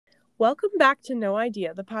Welcome back to No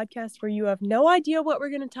Idea, the podcast where you have no idea what we're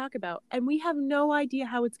going to talk about, and we have no idea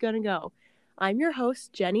how it's going to go. I'm your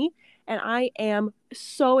host, Jenny, and I am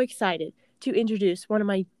so excited to introduce one of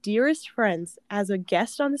my dearest friends as a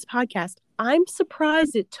guest on this podcast. I'm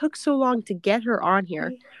surprised it took so long to get her on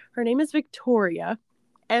here. Her name is Victoria,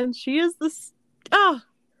 and she is this... How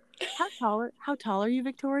tall are you,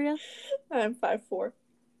 Victoria? I'm 5'4".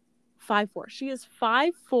 5'4". She is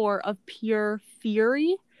 5'4" of pure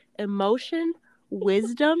fury, emotion,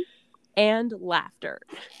 wisdom, and laughter.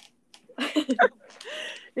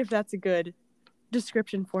 If that's a good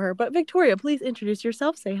description for her. But Victoria, please introduce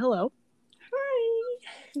yourself. Say hello.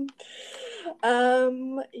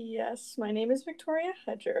 Hi. Yes, my name is Victoria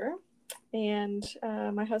Hedger, and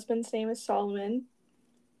my husband's name is Solomon.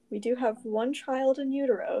 We do have one child in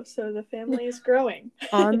utero, so the family is growing.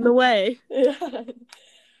 On the way. Yeah.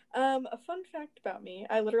 A fun fact about me,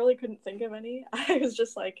 I literally couldn't think of any. I was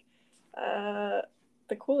just like, the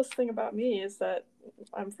coolest thing about me is that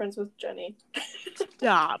I'm friends with Jenny.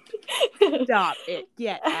 Stop it.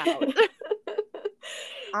 Get out.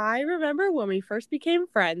 I remember when we first became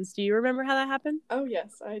friends. Do you remember how that happened? Oh,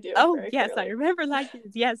 yes, I do. Oh, very yes, clearly. I remember like it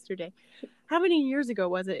was yesterday. How many years ago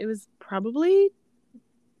was it? It was probably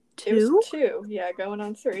 2? It was 2, yeah, going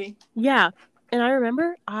on 3. Yeah. And I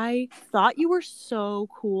remember I thought you were so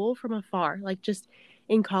cool from afar. Like, just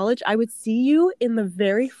in college, I would see you in the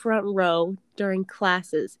very front row during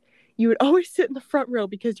classes. You would always sit in the front row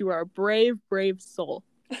because you are a brave, brave soul.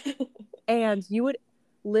 And you would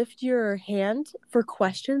lift your hand for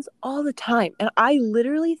questions all the time. And I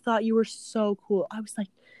literally thought you were so cool. I was like,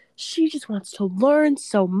 she just wants to learn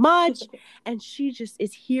so much. And she just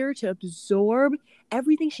is here to absorb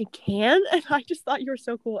everything she can. And I just thought you were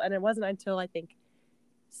so cool. And it wasn't until I think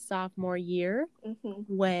sophomore year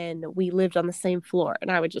when we lived on the same floor.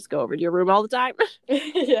 And I would just go over to your room all the time.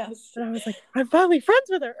 Yes. And I was like, I'm finally friends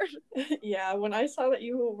with her. Yeah, when I saw that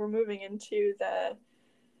you were moving into the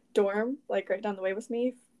dorm, like right down the way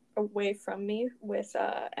away from me with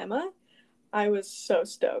Emma, I was so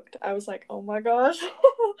stoked. I was like, oh my gosh.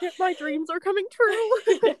 My dreams are coming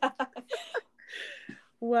true. Yeah.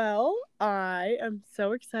 Well, I am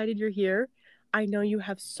so excited you're here. I know you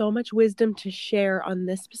have so much wisdom to share on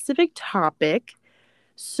this specific topic.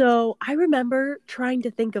 So I remember trying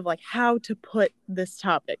to think of like how to put this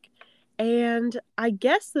topic. And I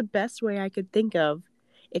guess the best way I could think of,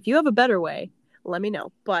 if you have a better way, let me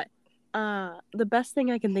know. But the best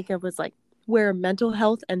thing I can think of was like where mental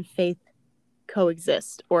health and faith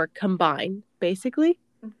coexist or combine, basically.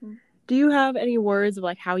 Do you have any words of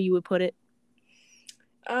like how you would put it?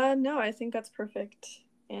 No, I think that's perfect.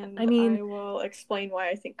 And I will explain why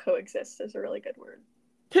I think coexist is a really good word.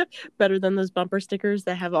 Better than those bumper stickers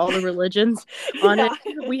that have all the religions on it.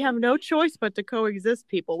 We have no choice but to coexist,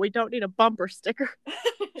 people. We don't need a bumper sticker.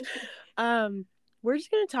 We're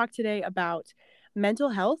just going to talk today about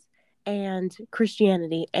mental health and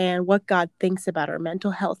Christianity and what God thinks about our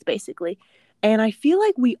mental health, basically. And I feel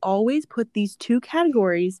like we always put these two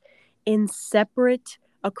categories in separate,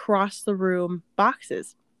 across the room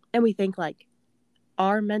boxes. And we think like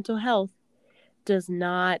our mental health does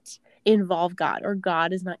not involve God, or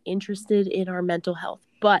God is not interested in our mental health.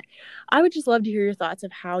 But I would just love to hear your thoughts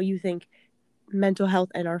of how you think mental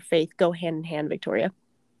health and our faith go hand in hand, Victoria.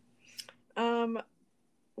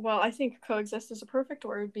 Well, I think coexist is a perfect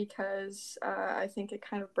word because I think it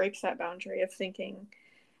kind of breaks that boundary of thinking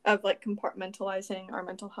of like compartmentalizing our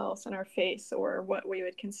mental health and our faith, or what we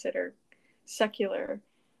would consider secular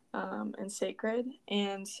and sacred.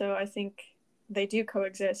 And so I think they do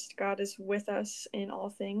coexist. God is with us in all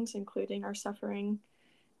things, including our suffering.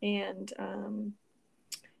 And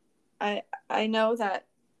I know that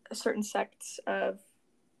certain sects of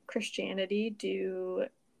Christianity do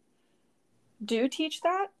teach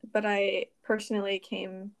that, but I personally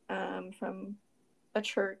came from a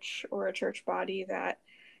church or a church body that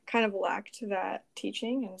kind of lacked that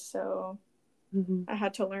teaching, and so I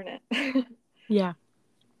had to learn it. Yeah.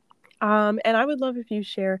 And I would love if you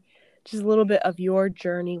share just a little bit of your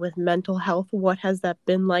journey with mental health. What has that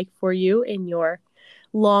been like for you in your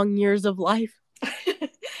long years of life?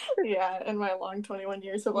 Yeah, in my long 21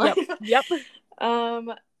 years of life. Yep.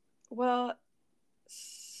 Well,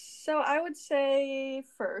 so I would say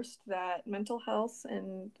first that mental health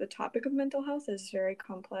and the topic of mental health is very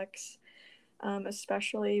complex,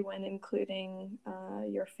 especially when including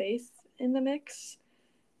your faith in the mix.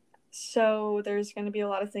 So there's going to be a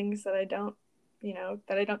lot of things that I don't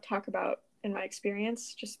talk about in my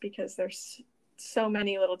experience, just because there's so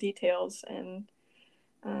many little details, and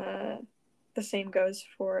the same goes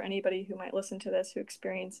for anybody who might listen to this who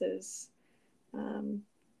experiences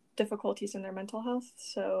difficulties in their mental health.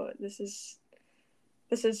 So this is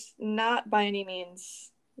not by any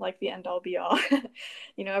means like the end all be all.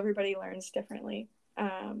 Everybody learns differently.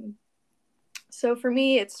 So for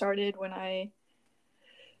me, it started when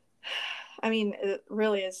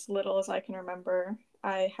really as little as I can remember,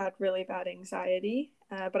 I had really bad anxiety,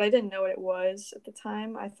 but I didn't know what it was at the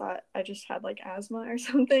time. I thought I just had like asthma or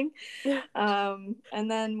something. And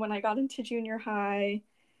then when I got into junior high,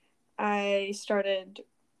 I started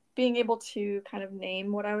being able to kind of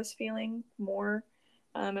name what I was feeling more.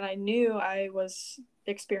 And I knew I was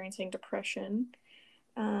experiencing depression.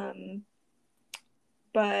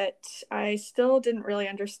 But I still didn't really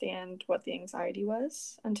understand what the anxiety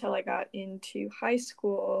was until I got into high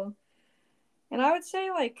school. And I would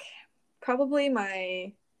say, like, probably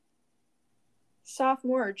my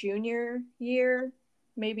sophomore or junior year,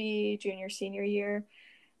 maybe junior, senior year,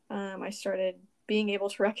 I started being able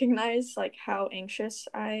to recognize, like, how anxious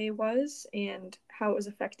I was and how it was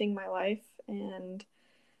affecting my life. And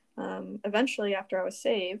eventually, after I was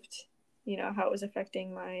saved, how it was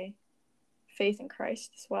affecting my faith in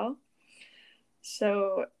Christ as well.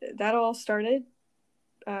 So that all started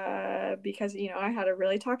because I had a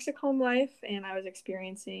really toxic home life and I was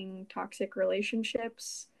experiencing toxic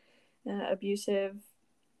relationships, abusive,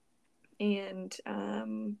 and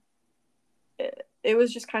it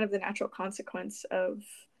was just kind of the natural consequence of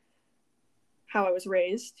how I was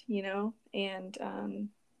raised, and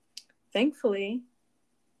thankfully,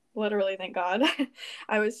 literally thank God,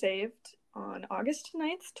 I was saved on August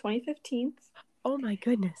 9th, 2015. Oh my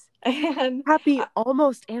goodness. And happy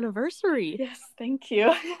almost anniversary. Yes, thank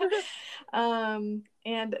you. And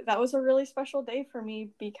that was a really special day for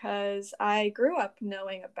me because I grew up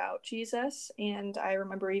knowing about Jesus, and I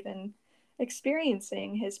remember even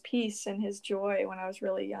experiencing his peace and his joy when I was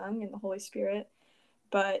really young in the Holy Spirit.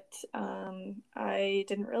 But I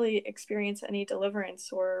didn't really experience any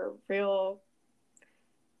deliverance or real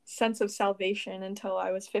sense of salvation until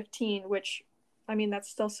I was 15, which, that's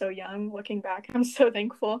still so young. Looking back, I'm so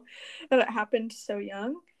thankful that it happened so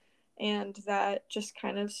young. And that just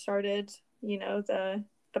kind of started, the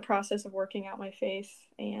process of working out my faith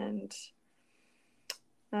and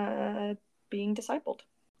being discipled.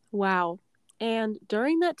 Wow. And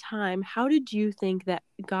during that time, how did you think that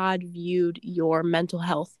God viewed your mental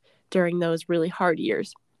health during those really hard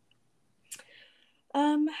years?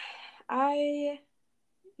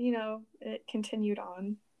 It continued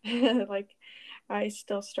on. Like, I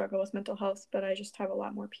still struggle with mental health, but I just have a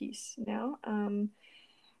lot more peace now.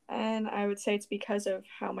 And I would say it's because of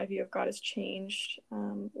how my view of God has changed.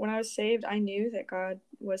 When I was saved, I knew that God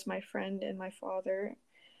was my friend and my father.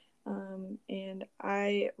 And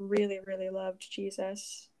I really, really loved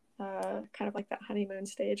Jesus, kind of like that honeymoon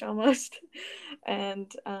stage almost.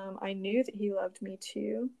 And I knew that he loved me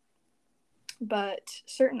too. But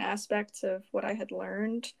certain aspects of what I had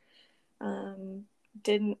learned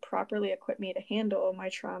didn't properly equip me to handle my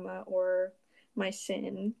trauma or my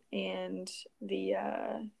sin and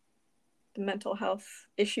the mental health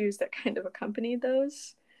issues that kind of accompanied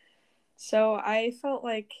those. So I felt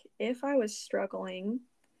like if I was struggling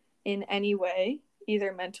in any way,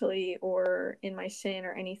 either mentally or in my sin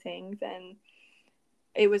or anything, then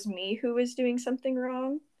it was me who was doing something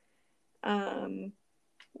wrong.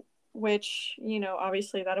 Which,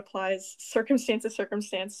 obviously that applies circumstance to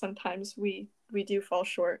circumstance. Sometimes we do fall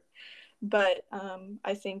short. But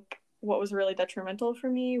I think what was really detrimental for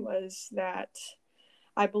me was that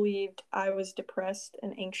I believed I was depressed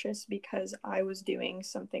and anxious because I was doing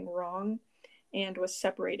something wrong and was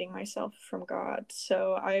separating myself from God.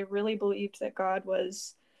 So I really believed that God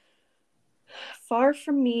was far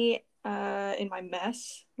from me in my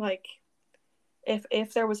mess. Like,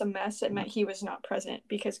 if there was a mess, it meant he was not present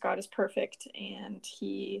because God is perfect and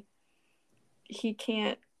he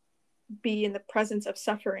can't be in the presence of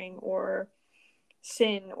suffering or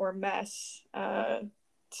sin or mess.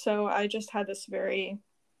 So I just had this very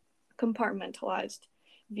compartmentalized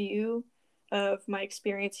view of my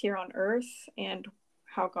experience here on earth and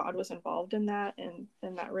how God was involved in that, and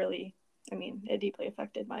that really, it deeply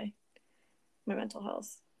affected my mental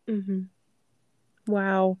health. Mm-hmm.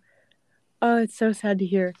 Wow. Oh, it's so sad to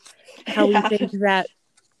hear how we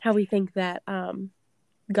think that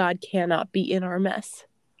God cannot be in our mess.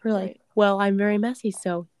 We're like, right. Well, I'm very messy,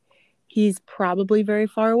 so he's probably very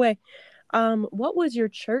far away. What was your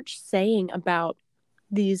church saying about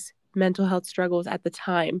these mental health struggles at the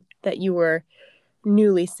time that you were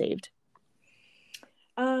newly saved?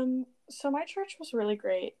 So my church was really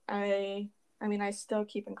great. I still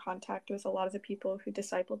keep in contact with a lot of the people who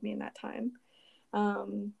discipled me in that time.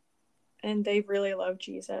 And they really love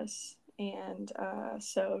Jesus. And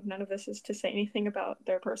so none of this is to say anything about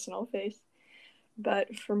their personal faith.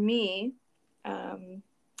 But for me,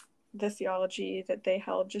 the theology that they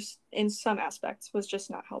held, just in some aspects, was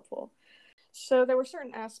just not helpful. So there were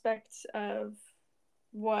certain aspects of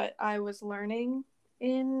what I was learning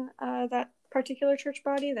in that particular church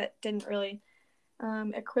body that didn't really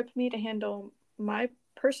equip me to handle my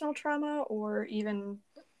personal trauma or even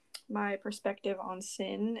my perspective on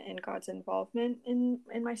sin and God's involvement in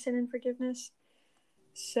my sin and forgiveness.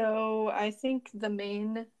 So I think the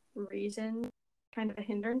main reason, kind of a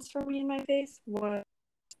hindrance for me in my faith, was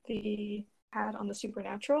the had on the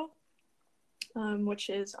supernatural, which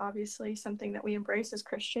is obviously something that we embrace as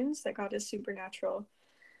Christians, that God is supernatural.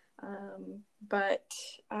 But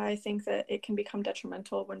I think that it can become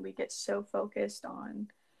detrimental when we get so focused on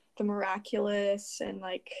the miraculous and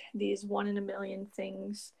like these 1 in a million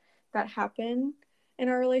things that happen in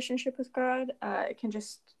our relationship with God. It can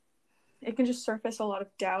just surface a lot of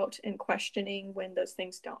doubt and questioning when those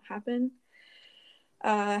things don't happen,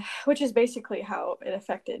 which is basically how it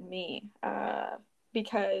affected me.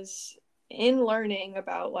 Because in learning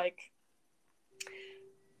about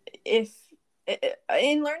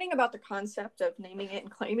in learning about the concept of naming it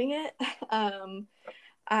and claiming it,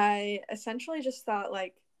 I essentially just thought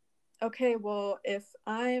like, okay, well, if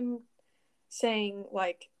I'm saying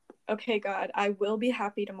like, okay, God, I will be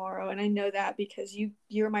happy tomorrow, and I know that because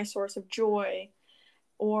you're my source of joy,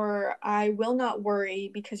 or I will not worry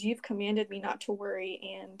because you've commanded me not to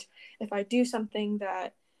worry, and if I do something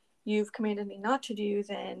that you've commanded me not to do,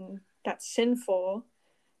 then that's sinful.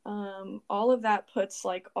 All of that puts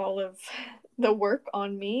like all of the work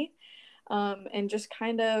on me, and just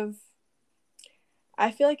kind of,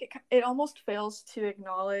 I feel like it almost fails to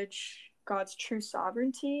acknowledge God's true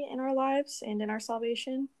sovereignty in our lives and in our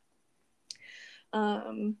salvation.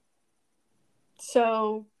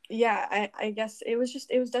 So yeah, I guess it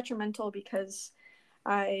was detrimental because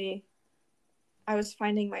I was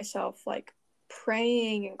finding myself like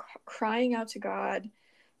praying and crying out to God,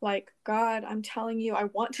 like, God, I'm telling you, I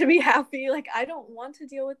want to be happy. Like, I don't want to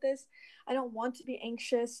deal with this. I don't want to be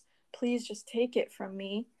anxious. Please just take it from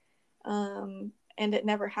me. And it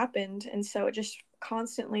never happened. And so it just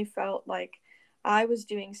constantly felt like I was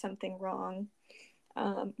doing something wrong.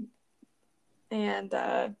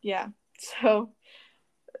 Yeah, so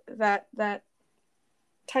that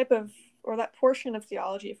type of, or that portion of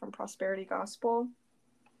theology from Prosperity Gospel,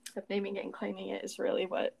 of naming it and claiming it, is really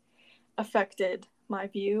what affected my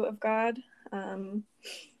view of God,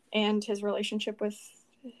 and his relationship with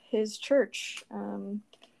his church.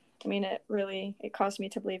 I mean, it caused me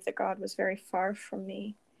to believe that God was very far from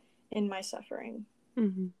me in my suffering.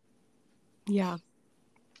 Mm-hmm. Yeah.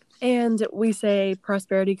 And we say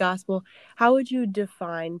prosperity gospel. How would you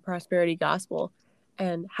define prosperity gospel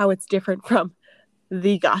and how it's different from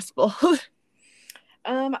the gospel?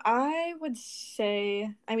 I would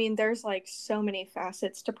say, I mean, there's like so many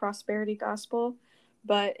facets to prosperity gospel,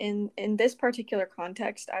 but in this particular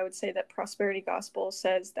context, I would say that prosperity gospel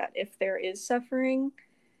says that if there is suffering,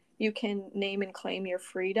 you can name and claim your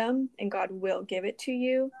freedom, and God will give it to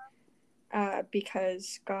you,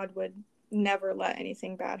 because God would never let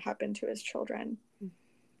anything bad happen to his children.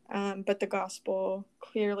 But the gospel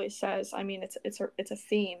clearly says, I mean, it's a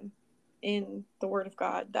theme in the Word of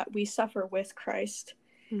God that we suffer with Christ,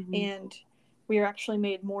 mm-hmm. and we are actually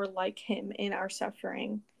made more like him in our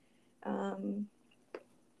suffering. I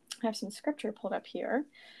have some scripture pulled up here.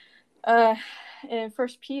 In 1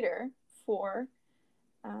 Peter 4,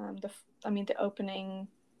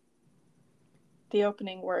 the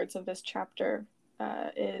opening words of this chapter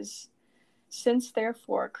is, since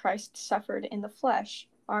therefore Christ suffered in the flesh,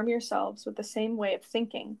 arm yourselves with the same way of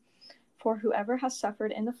thinking. For whoever has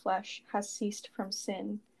suffered in the flesh has ceased from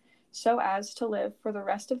sin, so as to live for the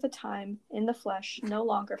rest of the time in the flesh, no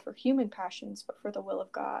longer for human passions, but for the will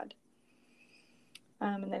of God.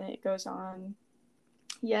 And then it goes on,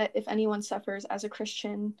 yet if anyone suffers as a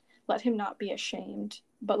Christian, let him not be ashamed,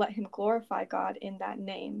 but let him glorify God in that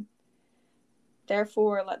name.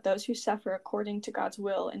 Therefore, let those who suffer according to God's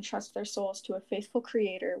will entrust their souls to a faithful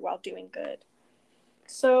Creator while doing good.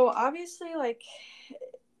 So obviously, like,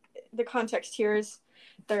 the context here is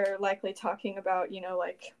they're likely talking about,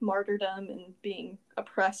 like martyrdom and being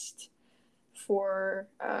oppressed for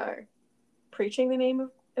preaching the name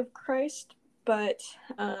of Christ. But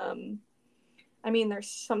I mean,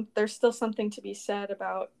 there's still something to be said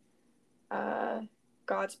about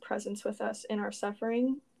God's presence with us in our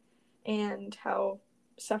suffering, and how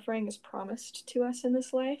suffering is promised to us in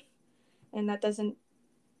this life, and that doesn't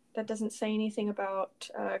say anything about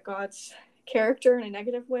God's character in a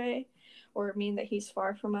negative way, or mean that he's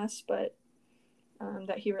far from us, but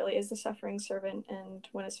that he really is the suffering servant and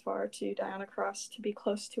went as far to die on a cross to be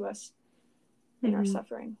close to us in our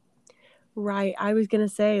suffering. Right. I was going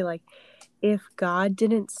to say, like, if God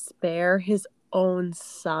didn't spare his own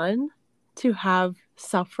son to have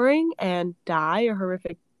suffering and die a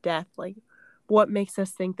horrific death, like, what makes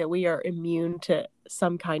us think that we are immune to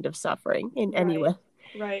some kind of suffering in any way?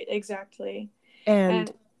 Right, exactly.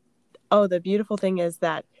 And the beautiful thing is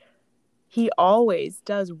that he always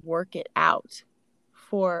does work it out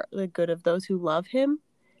for the good of those who love him.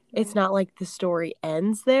 Right. It's not like the story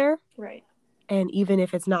ends there. Right. And even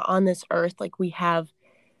if it's not on this earth, like, we have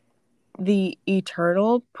the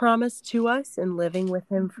eternal promise to us and living with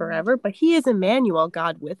him forever. But he is Emmanuel,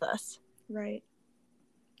 God with us. Right.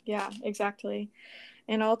 Yeah, exactly.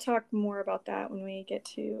 And I'll talk more about that when we get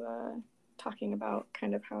to talking about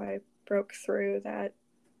kind of how I broke through that.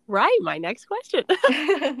 Right, my next question.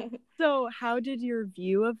 So how did your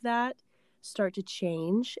view of that start to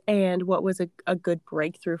change, and what was a good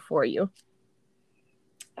breakthrough for you?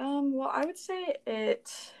 Well, I would say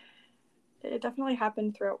it definitely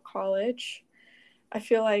happened throughout college. I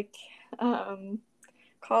feel like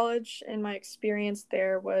college and my experience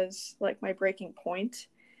there was like my breaking point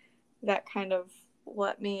that kind of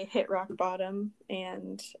let me hit rock bottom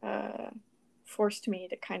and forced me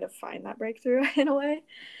to kind of find that breakthrough in a way.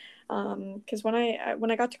 Because when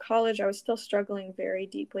I got to college, I was still struggling very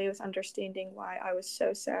deeply with understanding why I was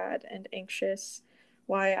so sad and anxious,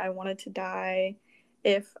 why I wanted to die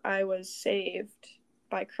if I was saved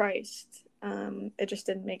by Christ. It just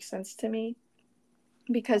didn't make sense to me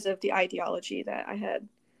because of the ideology that I had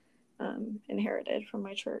inherited from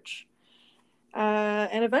my church.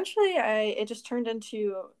 And eventually, it just turned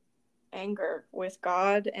into anger with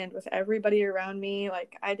God and with everybody around me.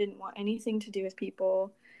 Like, I didn't want anything to do with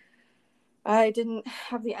people. I didn't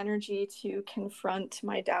have the energy to confront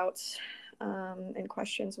my doubts and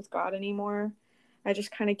questions with God anymore. I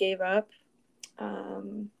just kind of gave up.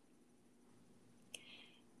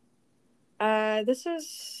 This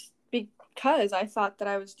is because I thought that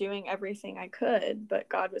I was doing everything I could, but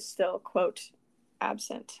God was still, quote,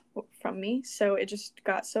 absent from me. So it just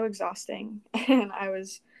got so exhausting, and I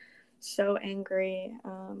was so angry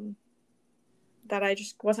that I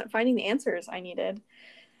just wasn't finding the answers I needed.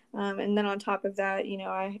 And then on top of that, you know,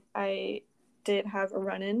 I did have a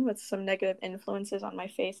run-in with some negative influences on my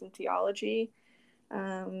faith and theology.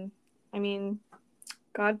 I mean,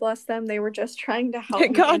 God bless them. They were just trying to help me.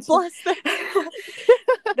 God bless them.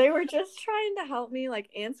 They were just trying to help me, like,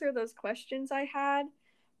 answer those questions I had,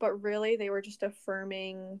 but really they were just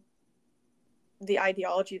affirming the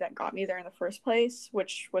ideology that got me there in the first place,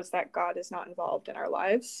 which was that God is not involved in our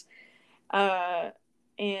lives.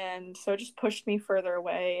 And so it just pushed me further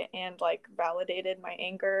away and, like, validated my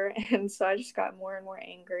anger. And so I just got more and more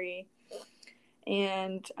angry.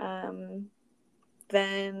 And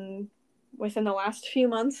then within the last few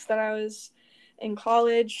months that I was in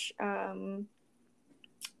college,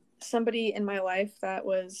 somebody in my life that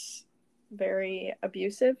was very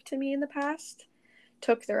abusive to me in the past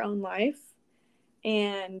took their own life.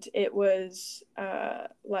 And it was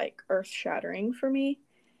like earth-shattering for me.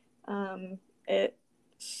 It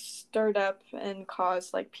stirred up and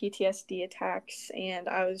caused like PTSD attacks, and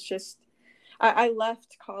I was just I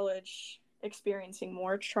left college experiencing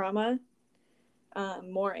more trauma,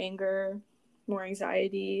 more anger, more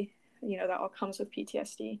anxiety, you know, that all comes with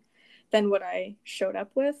PTSD, than what I showed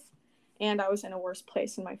up with. And I was in a worse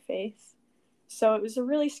place in my faith. So it was a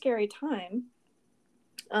really scary time,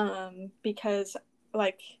 because,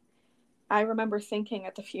 like, I remember thinking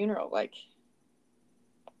at the funeral, like,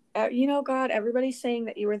 you know, God, everybody's saying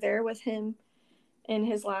that you were there with him in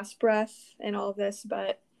his last breath and all of this,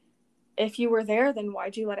 but if you were there, then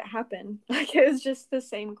why'd you let it happen? Like, it was just the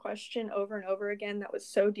same question over and over again that was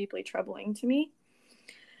so deeply troubling to me.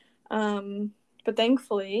 But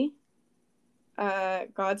thankfully,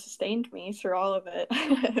 God sustained me through all of it.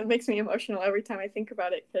 It makes me emotional every time I think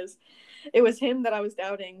about it, because it was him that I was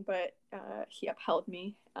doubting, but he upheld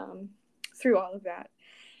me through all of that.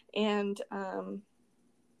 And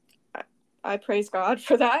I praise God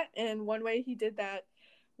for that. And one way he did that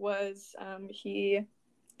was he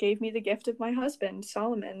gave me the gift of my husband,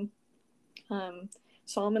 Solomon.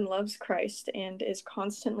 Solomon loves Christ and is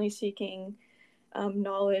constantly seeking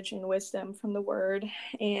knowledge and wisdom from the word.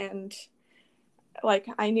 And, like,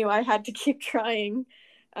 I knew I had to keep trying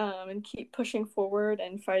and keep pushing forward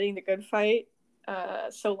and fighting the good fight,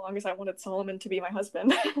 so long as I wanted Solomon to be my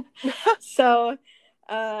husband. So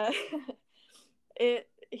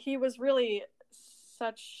he was really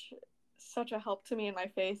such a help to me in my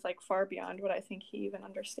faith, like, far beyond what I think he even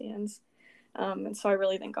understands. And so I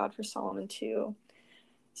really thank God for Solomon too.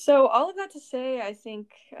 So all of that to say, I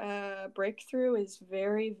think breakthrough is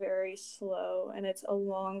very, very slow, and it's a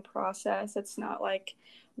long process. It's not like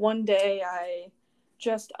one day I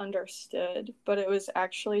just understood, but it was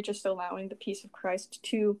actually just allowing the peace of Christ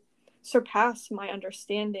to surpass my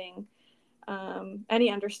understanding, any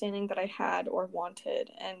understanding that I had or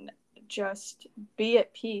wanted, and just be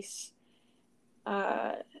at peace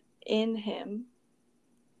uh, in Him,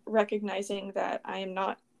 recognizing that I'm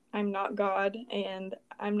not God, and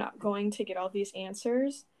I'm not going to get all these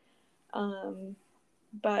answers,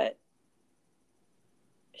 but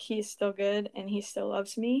He's still good and He still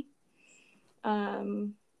loves me.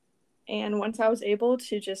 And once I was able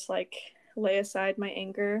to just like lay aside my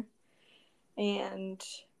anger and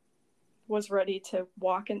was ready to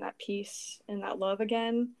walk in that peace and that love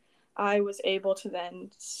again, I was able to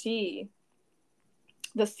then see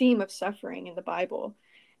the theme of suffering in the Bible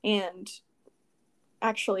and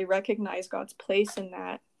actually recognize God's place in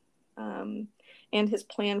that, and His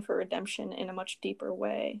plan for redemption in a much deeper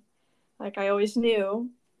way. Like, I always knew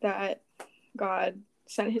that God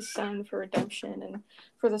sent His Son for redemption and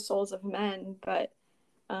for the souls of men, but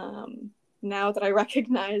now that I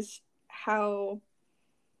recognize how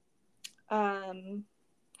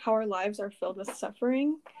our lives are filled with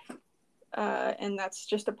suffering, and that's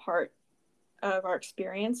just a part of our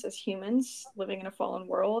experience as humans living in a fallen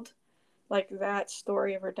world, like, that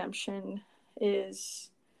story of redemption is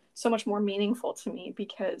so much more meaningful to me,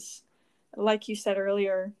 because like you said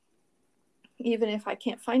earlier, even if I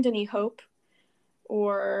can't find any hope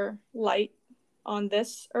or light on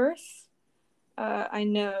this earth, I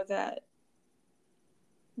know that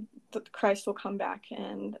Christ will come back,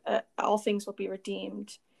 and all things will be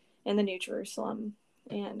redeemed in the New Jerusalem.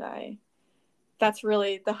 And that's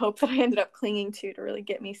really the hope that I ended up clinging to really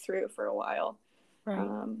get me through for a while. Right.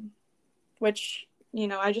 Which,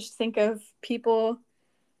 I just think of people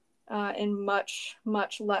in much,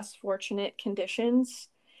 much less fortunate conditions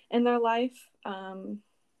in their life. And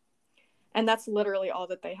that's literally all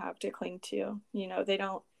that they have to cling to. They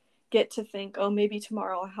don't get to think, oh, maybe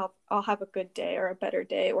tomorrow I'll have a good day or a better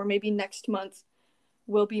day, or maybe next month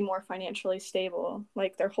will be more financially stable.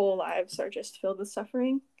 Like, their whole lives are just filled with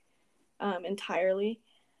suffering, entirely.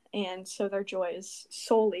 And so their joy is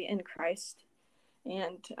solely in Christ.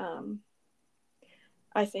 And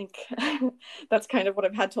I think that's kind of what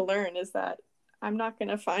I've had to learn, is that I'm not going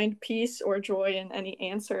to find peace or joy in any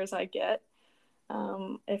answers I get,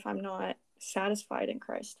 if I'm not satisfied in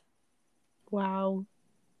Christ. Wow.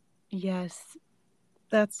 Yes.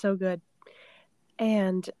 That's so good.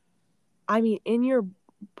 And I mean, in your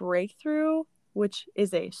breakthrough, which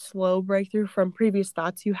is a slow breakthrough from previous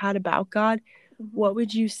thoughts you had about God, what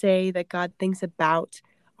would you say that God thinks about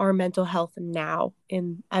our mental health now,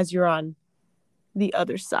 as you're on the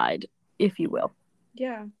other side, if you will?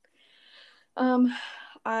 Yeah.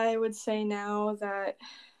 I would say now that,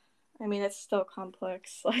 I mean, it's still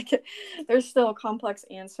complex. Like, there's still a complex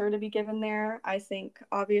answer to be given there. I think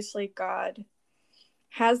obviously God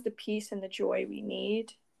has the peace and the joy we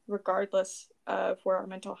need, regardless of where our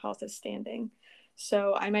mental health is standing.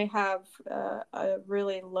 So I may have a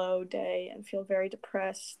really low day and feel very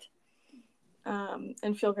depressed,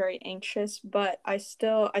 and feel very anxious, but I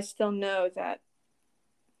still know that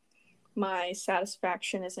my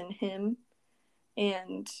satisfaction is in Him,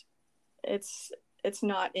 and it's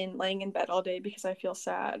not in laying in bed all day because I feel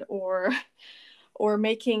sad, or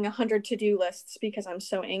making 100 to-do lists because I'm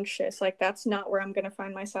so anxious. Like, that's not where I'm going to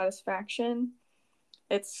find my satisfaction.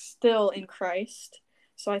 It's still in Christ.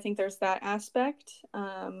 So I think there's that aspect.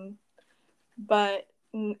 But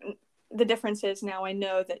the difference is, now I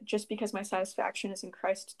know that just because my satisfaction is in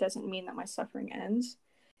Christ doesn't mean that my suffering ends.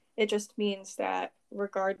 It just means that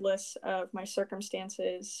regardless of my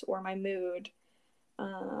circumstances or my mood,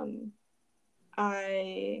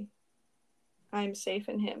 I'm safe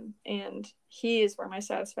in Him, and He is where my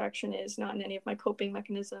satisfaction is, not in any of my coping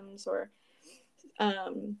mechanisms or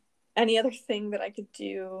any other thing that I could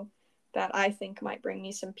do that I think might bring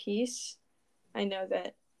me some peace. I know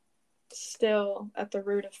that still at the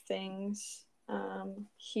root of things,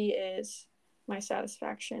 He is my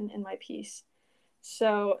satisfaction and my peace.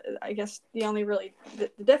 So I guess the only really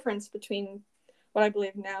the difference between what I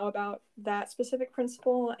believe now about that specific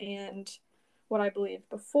principle and what I believed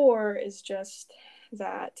before is just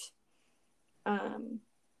that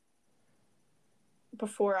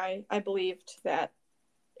before I believed that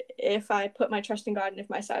if I put my trust in God and if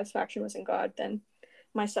my satisfaction was in God, then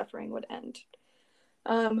my suffering would end,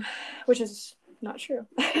 which is not true.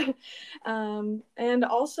 And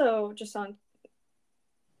also, just on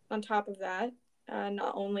top of that,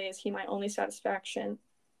 not only is he my only satisfaction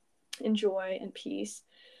and joy and peace,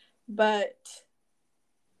 but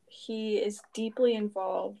he is deeply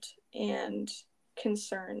involved and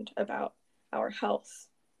concerned about our health,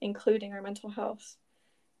 including our mental health.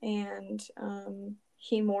 And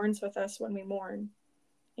he mourns with us when we mourn.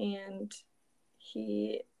 And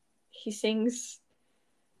he sings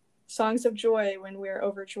songs of joy when we're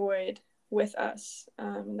overjoyed with us,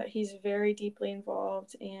 that he's very deeply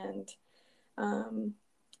involved, and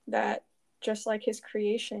that just like his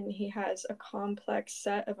creation, he has a complex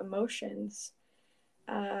set of emotions.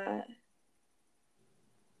 And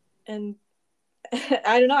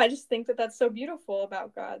I don't know, I just think that that's so beautiful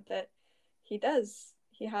about God, that he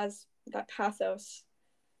has that pathos,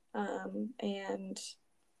 and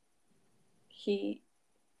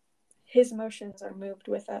his emotions are moved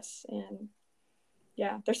with us. And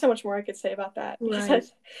yeah, there's so much more I could say about that, because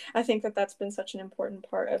Right. I think that that's been such an important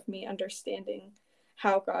part of me understanding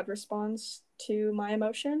how God responds to my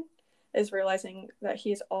emotion, is realizing that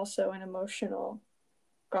he is also an emotional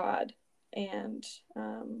God. And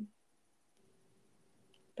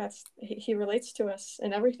he relates to us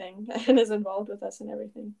in everything and is involved with us in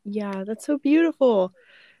everything. Yeah, that's so beautiful.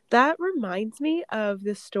 That reminds me of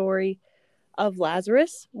the story of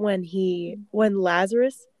Lazarus when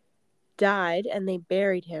Lazarus died and they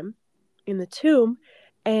buried him in the tomb,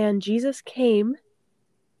 and Jesus came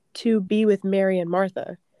to be with Mary and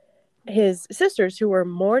Martha, his sisters who were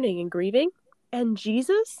mourning and grieving, and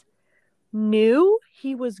Jesus knew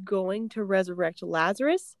he was going to resurrect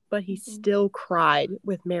Lazarus, but he still cried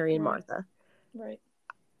with Mary and Martha. Right.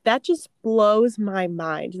 That just blows my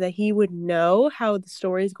mind, that he would know how the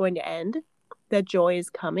story is going to end, that joy is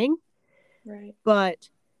coming, Right. but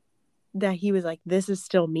that he was like, this is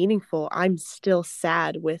still meaningful. I'm still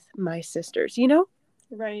sad with my sisters, you know?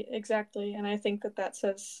 Right, exactly. And I think that that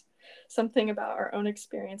says something about our own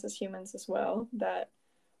experience as humans as well, that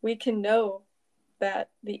we can know that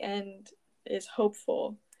the end is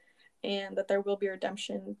hopeful and that there will be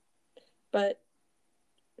redemption, but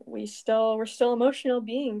we're still emotional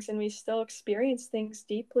beings, and we still experience things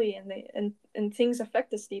deeply, and things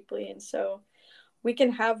affect us deeply. And so we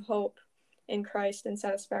can have hope in Christ and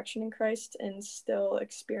satisfaction in Christ and still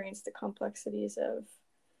experience the complexities of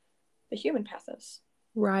the human pathos.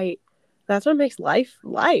 Right. That's what makes life,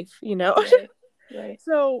 you know? Right. Right.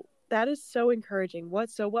 So that is so encouraging. What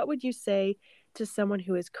would you say to someone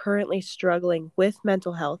who is currently struggling with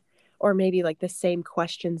mental health, or maybe like the same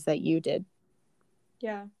questions that you did?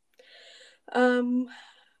 Yeah.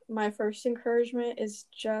 My first encouragement is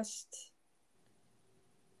just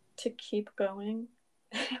to keep going,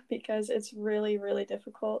 because it's really, really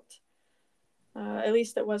difficult. At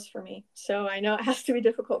least it was for me. So I know it has to be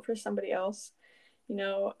difficult for somebody else. You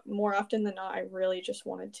know, more often than not, I really just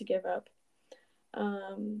wanted to give up.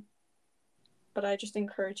 But I just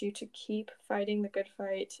encourage you to keep fighting the good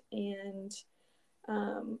fight, and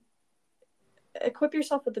um, equip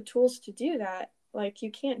yourself with the tools to do that. Like,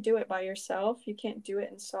 you can't do it by yourself. You can't do it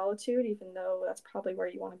in solitude, even though that's probably where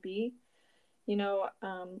you want to be. You know,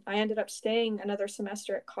 I ended up staying another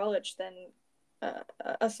semester at college than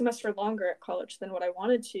a semester longer at college than what I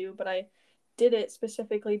wanted to, but I did it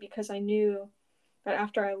specifically because I knew that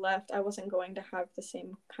after I left, I wasn't going to have the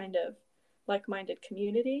same kind of like-minded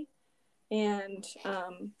community. And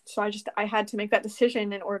so I had to make that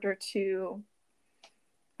decision in order to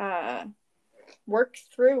uh, work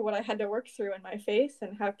through what I had to work through in my faith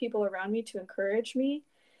and have people around me to encourage me.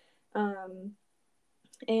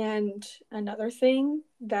 And another thing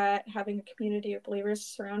that having a community of believers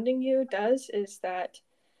surrounding you does is that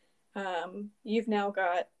you've now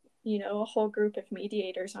got, you know, a whole group of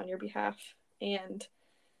mediators on your behalf. And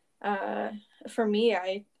for me,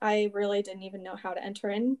 I really didn't even know how to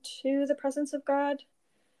enter into the presence of God,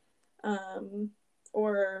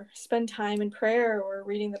 or spend time in prayer or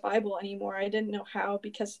reading the Bible anymore. I didn't know how,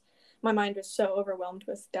 because my mind was so overwhelmed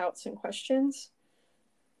with doubts and questions.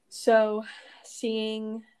 So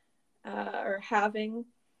seeing or having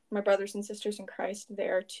my brothers and sisters in Christ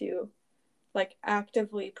there to like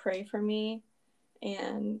actively pray for me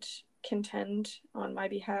and contend on my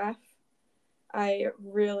behalf, I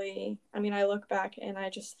look back and I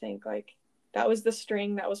just think like that was the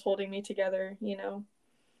string that was holding me together, you know.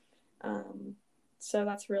 So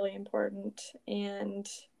that's really important. And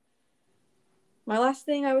my last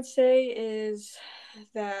thing I would say is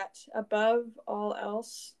that above all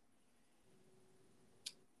else,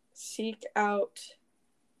 seek out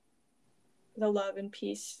the love and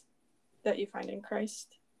peace that you find in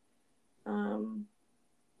Christ,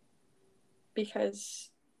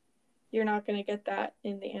 because you're not going to get that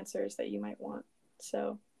in the answers that you might want.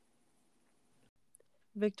 So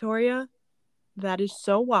Victoria, that is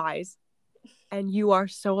so wise, and you are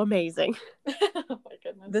so amazing. Oh my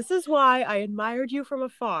goodness. This is why I admired you from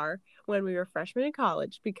afar when we were freshmen in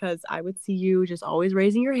college, because I would see you just always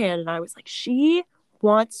raising your hand, and I was like, she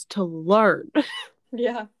wants to learn.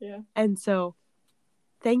 Yeah, yeah. And so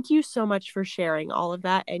thank you so much for sharing all of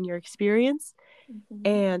that and your experience. Mm-hmm.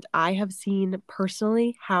 And I have seen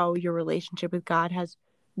personally how your relationship with God has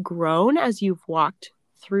grown as you've walked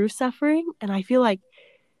through suffering. And I feel like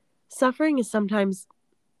suffering is sometimes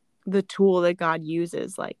the tool that God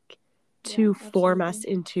uses, like, to form us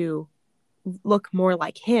into look more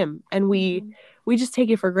like him. And we just take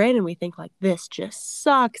it for granted, and we think like, this just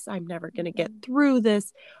sucks, I'm never going to get through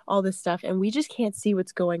this, all this stuff, and we just can't see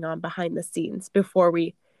what's going on behind the scenes before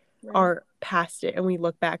we are past it, and we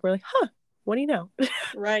look back, we're like, what do you know?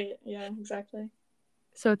 Right, yeah, exactly.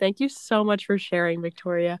 So thank you so much for sharing,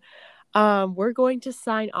 Victoria. We're going to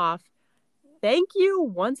sign off. Thank you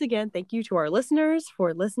once again. Thank you to our listeners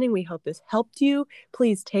for listening. We hope this helped you.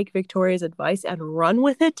 Please take Victoria's advice and run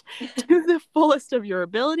with it to the fullest of your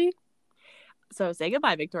ability. So say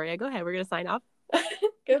goodbye, Victoria. Go ahead. We're going to sign off.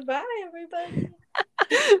 Goodbye, everybody.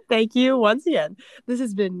 Thank you once again. This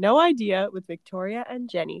has been No Idea with Victoria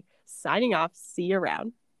and Jenny. Signing off. See you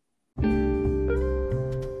around.